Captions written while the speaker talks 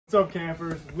What's up,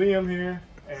 campers? Liam here,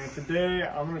 and today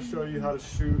I'm going to show you how to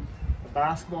shoot a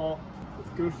basketball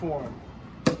with good form.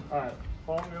 Alright,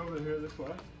 follow me over here this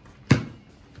way.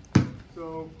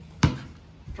 So,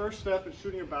 first step in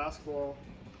shooting a basketball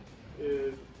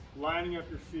is lining up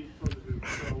your feet toward the hoop.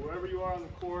 So wherever you are on the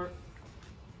court,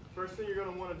 first thing you're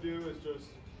going to want to do is just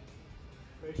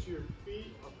make sure your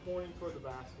feet are pointing toward the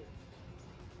basket.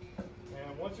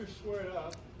 And once you're squared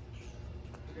up,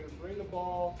 you're going to bring the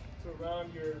ball to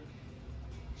around your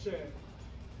chin,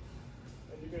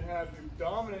 and you can have your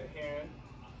dominant hand.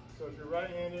 So if you're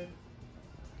right-handed,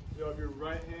 you'll have your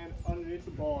right hand underneath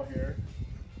the ball here,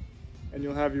 and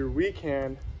you'll have your weak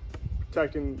hand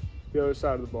protecting the other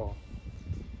side of the ball.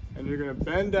 And you're going to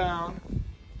bend down,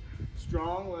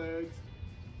 strong legs,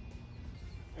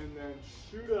 and then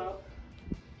shoot up.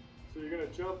 So you're going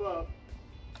to jump up,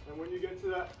 and when you get to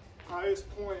that highest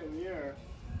point in the air,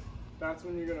 that's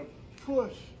when you're going to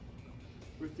push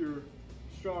with your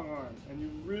strong arm. And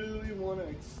you really want to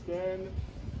extend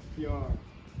the arm.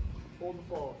 Hold the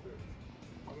follow through.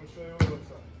 I'm going to show you what it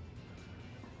looks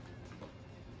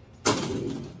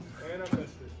like. And I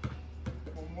missed it.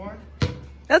 One more.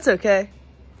 That's okay.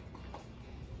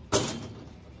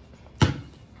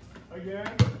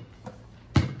 Again.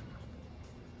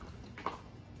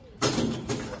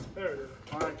 There it is.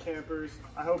 All right, campers.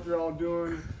 I hope you're all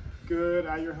doing good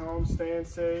at your home, staying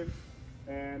safe,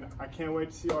 and I can't wait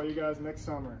to see all you guys next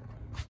summer.